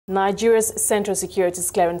Nigeria's Central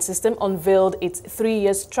Securities Clearing System unveiled its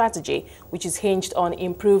 3-year strategy, which is hinged on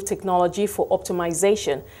improved technology for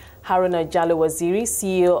optimization. Haruna Jalo Waziri,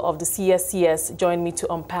 CEO of the CSCS, joined me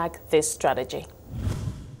to unpack this strategy.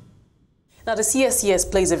 Now, the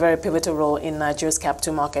CSCS plays a very pivotal role in Nigeria's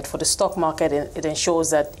capital market. For the stock market, it ensures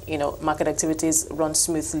that, market activities run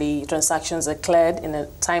smoothly, transactions are cleared in a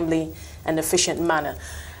timely and efficient manner.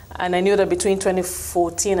 And I knew that between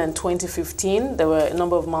 2014 and 2015, there were a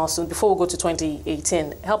number of milestones. Before we go to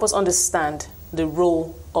 2018, help us understand the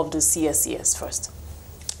role of the CSCS first.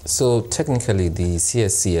 So technically, the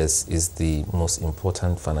CSCS is the most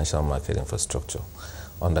important financial market infrastructure.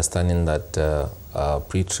 Understanding that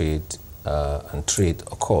pre-trade and trade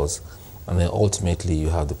occurs, and then ultimately you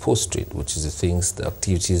have the post-trade, which is the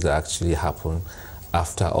activities that actually happen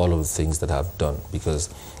after all of the things that have done, because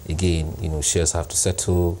again, shares have to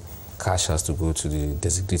settle, cash has to go to the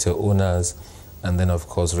designated owners, and then of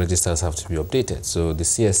course registers have to be updated. So the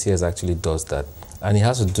CSCS actually does that, and it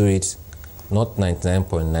has to do it not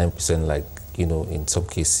 99.9% like in some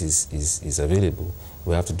cases is available.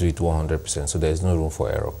 We have to do it 100%, so there is no room for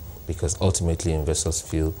error, because ultimately investors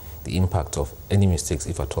feel the impact of any mistakes,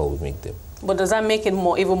 if at all we make them. But does that make it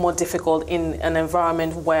even more difficult in an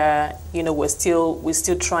environment where we're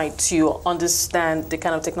still trying to understand the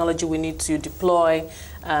kind of technology we need to deploy?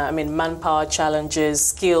 Manpower challenges,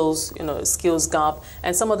 skills, skills gap,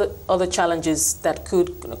 and some of the other challenges that could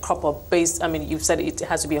crop up based. You've said it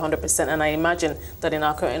has to be 100%, and I imagine that in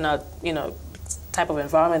our type of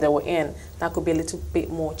environment that we're in, that could be a little bit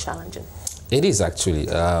more challenging. It is actually,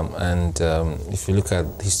 if you look at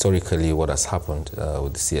historically what has happened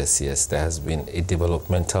with the CSCS, there has been a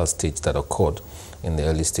developmental stage that occurred in the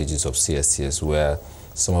early stages of CSCS, where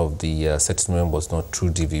some of the settlement was not through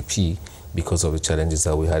DVP because of the challenges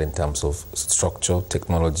that we had in terms of structure,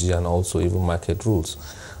 technology, and also even market rules.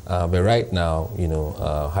 But right now,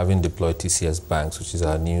 having deployed TCS Banks, which is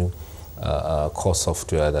our new core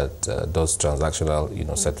software that does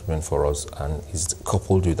transactional settlement for us and is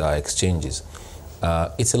coupled with our exchanges,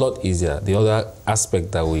 it's a lot easier. The other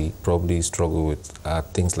aspect that we probably struggle with are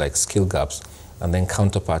things like skill gaps and then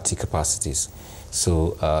counterparty capacities.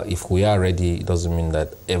 So if we are ready, it doesn't mean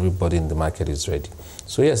that everybody in the market is ready.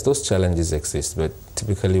 So yes, those challenges exist, but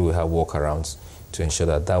typically we have workarounds to ensure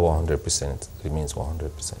that 100% remains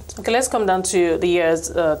 100%. Okay, let's come down to the years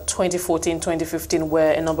 2014, 2015,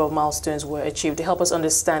 where a number of milestones were achieved. To help us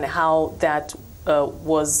understand how that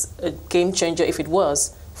was a game changer, if it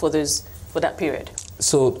was, for that period.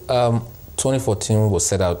 So 2014 was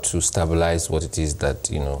set out to stabilize what it is that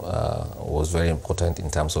was very important in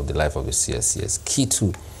terms of the life of the CSCS. Key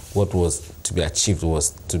to what was to be achieved was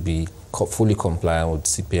to be fully compliant with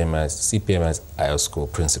CPMI's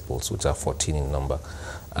IOSCO principles, which are 14 in number.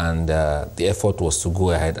 And the effort was to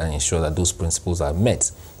go ahead and ensure that those principles are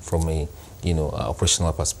met from a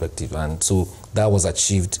operational perspective. And so that was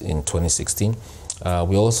achieved in 2016.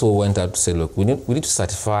 We also went out to say, look, we need to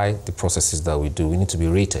certify the processes that we do. We need to be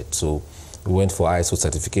rated. So we went for ISO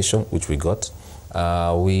certification, which we got.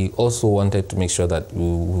 We also wanted to make sure that we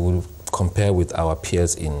will compare with our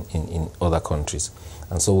peers in other countries.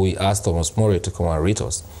 And so we asked Thomas Murray to come and rate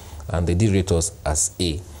us, and they did rate us as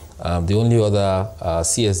A. The only other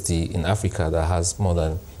CSD in Africa that has more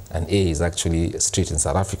than an A is actually Street in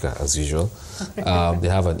South Africa, as usual. They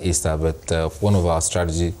have an A star, but one of our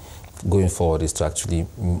strategy going forward is to actually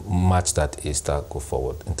match that A star go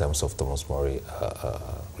forward in terms of Thomas Murray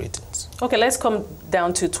ratings. Okay, let's come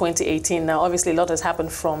down to 2018 now. Obviously, a lot has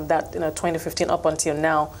happened from that 2015 up until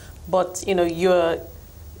now. But you're,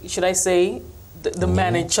 should I say, the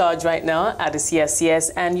man in charge right now at the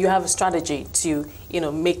CSCS, and you have a strategy to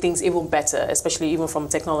make things even better, especially even from a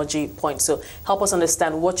technology point. So help us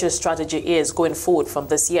understand what your strategy is going forward from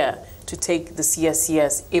this year to take the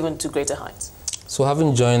CSCS even to greater heights. So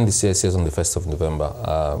having joined the CSCS on the 1st of November,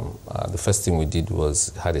 the first thing we did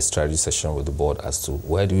was had a strategy session with the board as to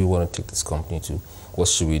where do we want to take this company to, what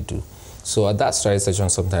should we do. So at that strategy session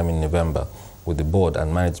sometime in November, with the board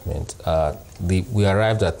and management, we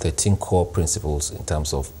arrived at 13 core principles in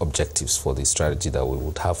terms of objectives for the strategy that we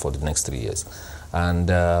would have for the next 3 years.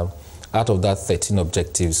 And out of that 13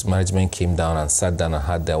 objectives, management came down and sat down and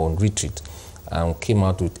had their own retreat and came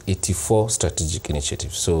out with 84 strategic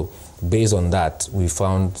initiatives. So based on that, we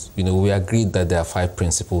found, we agreed that there are 5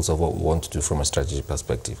 principles of what we want to do from a strategic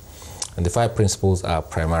perspective. And the 5 principles are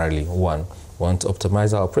primarily, 1, we want to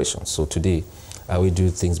optimize our operations. So today, we do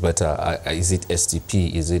things better. Is it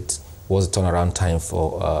STP? What's the turnaround time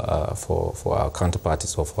for our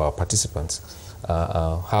counterparties or for our participants?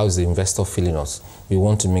 how is the investor feeling us? We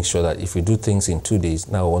want to make sure that if we do things in 2 days,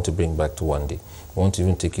 now we want to bring back to 1 day. We want to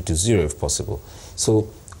even take it to 0 if possible. So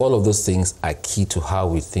all of those things are key to how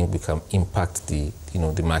we think we can impact the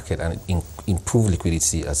market and improve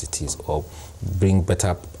liquidity as it is, or bring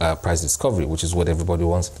better price discovery, which is what everybody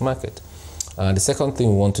wants in the market. The second thing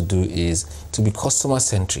we want to do is to be customer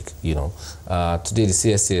centric. Today the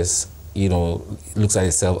CSCS looks at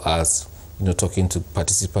itself as talking to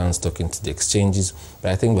participants, talking to the exchanges,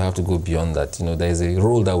 but I think we have to go beyond that. There is a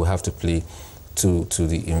role that we have to play to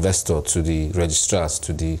the investor, to the registrars,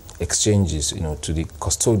 to the exchanges, to the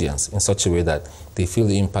custodians, in such a way that they feel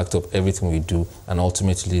the impact of everything we do, and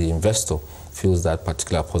ultimately the investor feels that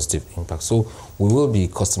particular positive impact. So we will be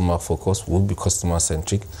customer focused, we will be customer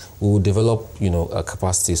centric. We will develop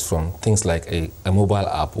capacities from things like a mobile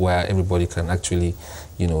app where everybody can actually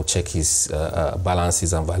check his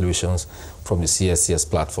balances and valuations from the CSCS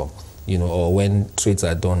platform. Or when trades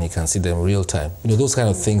are done, he can see them real time. Those kind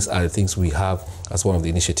of things are the things we have as one of the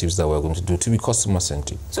initiatives that we're going to do to be customer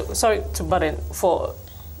centric. So, sorry to butt in, for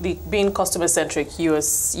being customer centric, you're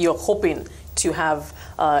hoping to have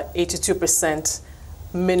 82%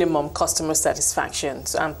 minimum customer satisfaction.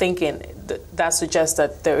 So I'm thinking that suggests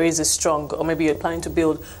that there is a strong, or maybe you're planning to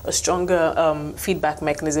build a stronger feedback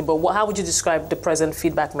mechanism. But how would you describe the present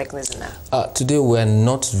feedback mechanism now? Today we're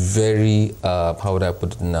not very, how would I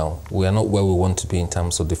put it now? We are not where we want to be in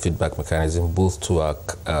terms of the feedback mechanism, both to our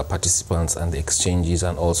participants and the exchanges,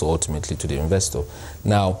 and also ultimately to the investor.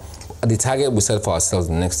 Now, the target we set for ourselves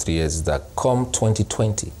in the next 3 years is that come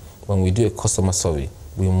 2020, when we do a customer survey,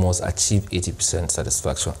 we must achieve 80%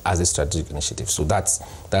 satisfaction as a strategic initiative. So that's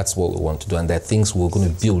what we want to do, and there are things we're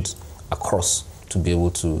going to build across to be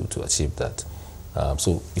able to achieve that.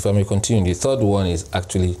 So if I may continue, the third one is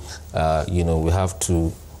actually, we have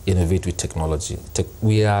to innovate with technology.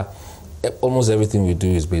 Almost everything we do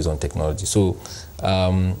is based on technology. So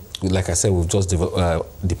like I said, we've just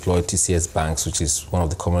deployed TCS Banks, which is one of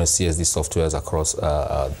the common CSD softwares across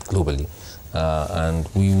globally. And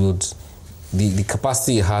we would, the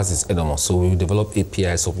capacity it has is enormous. So we will develop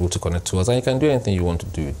APIs for people to connect to us, and you can do anything you want to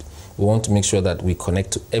do. We want to make sure that we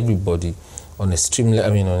connect to everybody on a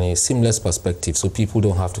seamless perspective, so people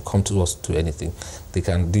don't have to come to us to anything. They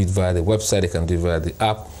can do it via the website, they can do it via the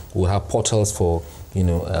app. We'll have portals for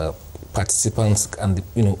participants, and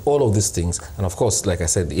all of these things, and of course, like I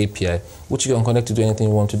said, the API, which you can connect to do anything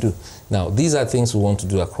you want to do. Now, these are things we want to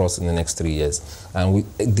do across in the next 3 years, and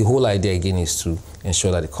the whole idea again is to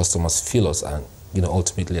ensure that the customers feel us and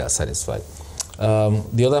ultimately are satisfied.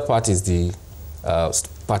 The other part is the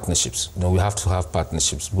partnerships. We have to have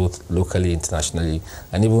partnerships both locally, internationally,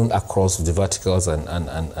 and even across the verticals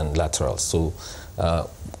and laterals. So our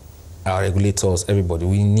regulators, everybody,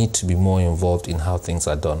 we need to be more involved in how things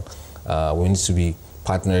are done. We need to be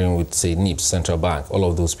partnering with, say, NIPS, Central Bank, all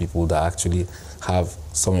of those people that actually have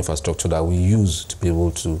some infrastructure that we use to be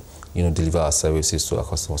able to deliver our services to our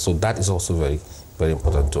customers. So that is also very, very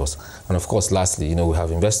important to us. And of course, lastly, we have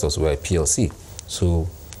investors. We're a PLC. So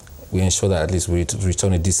we ensure that at least we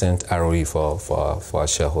return a decent ROE for our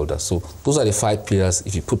shareholders. So those are the 5 pillars,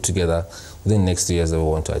 if you put together, within the next 2 years that we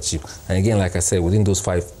want to achieve. And again, like I said, within those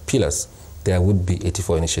 5 pillars, there would be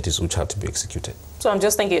 84 initiatives which have to be executed. So I'm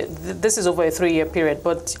just thinking, this is over a 3-year period,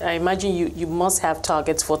 but I imagine you must have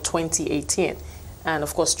targets for 2018 and,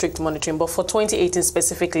 of course, strict monitoring. But for 2018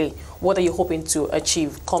 specifically, what are you hoping to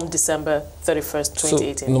achieve come December 31st,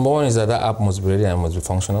 2018? So number one is that app must be ready and must be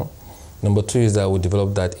functional. Number 2 is that we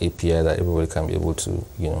develop that API that everybody can be able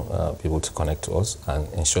to connect to us and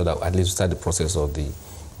ensure that at least we start the process of the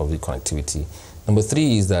connectivity. Number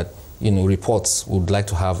 3 is that reports. We would like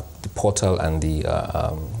to have the portal and the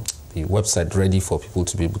website ready for people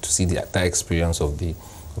to be able to see that experience of the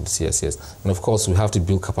CSCS. And of course, we have to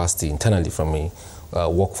build capacity internally from a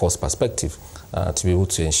workforce perspective to be able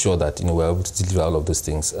to ensure that we're able to deliver all of those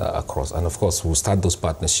things across. And of course, we'll start those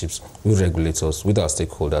partnerships with regulators, with our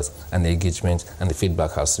stakeholders, and the engagement and the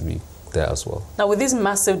feedback has to be there as well. Now, with this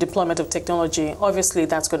massive deployment of technology, obviously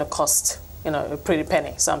that's going to cost a pretty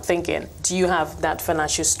penny. So I'm thinking, do you have that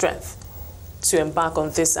financial strength to embark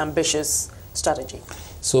on this ambitious strategy?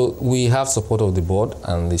 So we have support of the board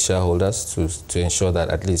and the shareholders to ensure that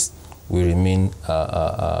at least we remain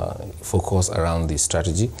focused around the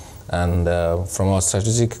strategy. And from our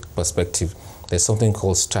strategic perspective, there's something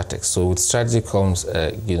called Stratex. So with strategy comes,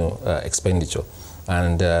 expenditure.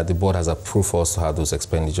 And the board has approved for us to have those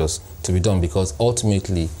expenditures to be done, because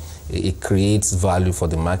ultimately it creates value for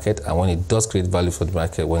the market, and when it does create value for the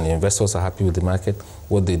market, when the investors are happy with the market,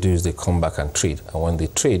 what they do is they come back and trade. And when they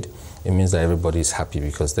trade, it means that everybody is happy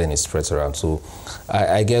because then it spreads around. So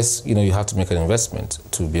I guess, you know, you have to make an investment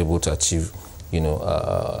to be able to achieve, you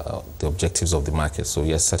know, the objectives of the market. So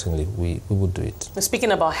yes, certainly we would do it.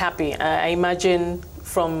 Speaking about happy, I imagine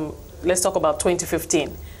from, let's talk about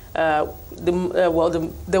 2015.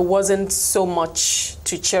 There wasn't so much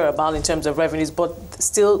to cheer about in terms of revenues, but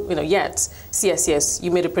still, you know, yet CSCS, you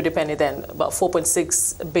made a pretty penny then, about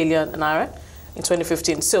 4.6 billion naira in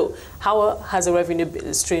 2015. So how has the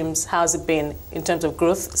revenue streams, how has it been in terms of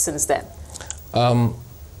growth since then?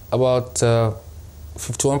 About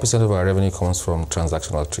 51% of our revenue comes from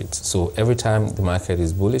transactional trades. So every time the market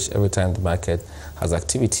is bullish, every time the market has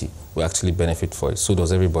activity, we actually benefit for it. So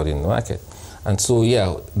does everybody in the market. And so,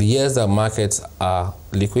 yeah, the years that markets are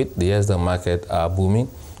liquid, the years that markets are booming,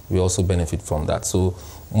 we also benefit from that. So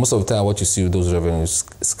most of the time, what you see with those revenues,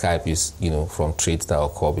 Skype is, you know, from trades that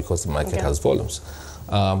occur because the market has volumes.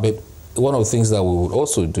 But one of the things that we would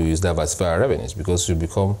also do is diversify our revenues, because we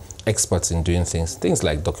become experts in doing things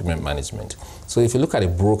like document management. So if you look at a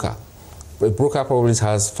broker probably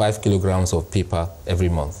has 5 kilograms of paper every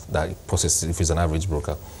month that it processes if it's an average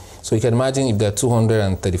broker. So you can imagine if there are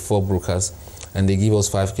 234 brokers and they give us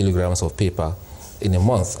 5 kilograms of paper in a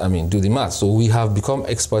month, I mean, do the math. So we have become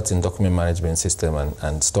experts in document management system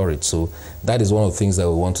and storage. So that is one of the things that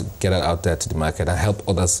we want to get out there to the market and help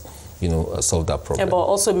others, you know, solve that problem. Yeah, but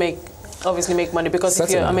also obviously make money, because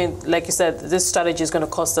if you, I mean, like you said, this strategy is going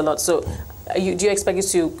to cost a lot. So do you expect it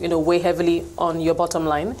to, you know, weigh heavily on your bottom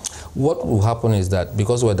line? What will happen is that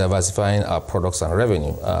because we're diversifying our products and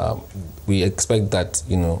revenue, we expect that,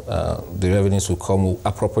 you know, the revenues will come, we'll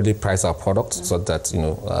appropriately price our products so that, you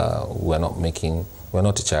know, we're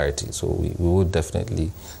not a charity. So we would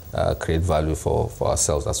definitely create value for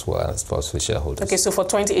ourselves as well as for the shareholders. Okay, so for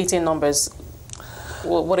 2018 numbers,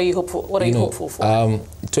 what are you hopeful? What are you hopeful for?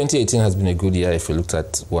 2018 has been a good year if you looked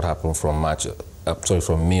at what happened from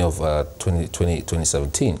from May of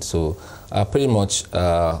 2017. So pretty much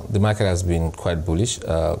the market has been quite bullish.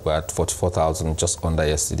 We're at 44,000 just under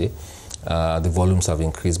yesterday. The volumes have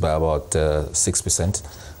increased by about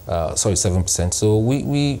 7%. So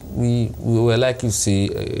we were likely to see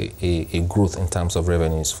a growth in terms of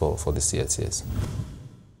revenues for the CSCS.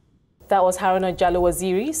 That was Haruna Jalo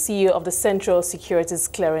Waziri, CEO of the Central Securities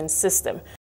Clearing System.